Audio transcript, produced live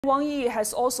Wang Yi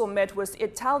has also met with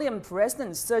Italian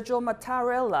President Sergio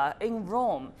Mattarella in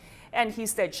Rome, and he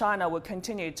said China will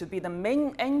continue to be the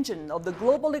main engine of the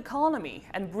global economy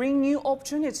and bring new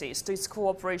opportunities to its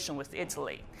cooperation with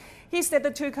Italy. He said the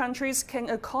two countries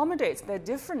can accommodate their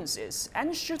differences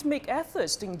and should make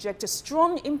efforts to inject a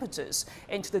strong impetus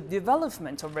into the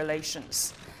development of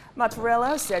relations.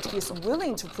 Mattarella said he is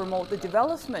willing to promote the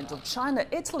development of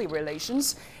China-Italy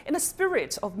relations in a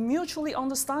spirit of mutually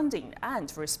understanding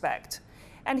and respect.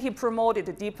 And he promoted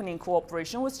the deepening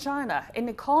cooperation with China in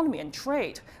economy and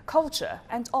trade, culture,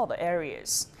 and other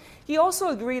areas. He also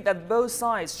agreed that both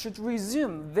sides should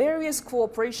resume various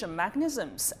cooperation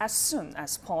mechanisms as soon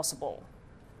as possible.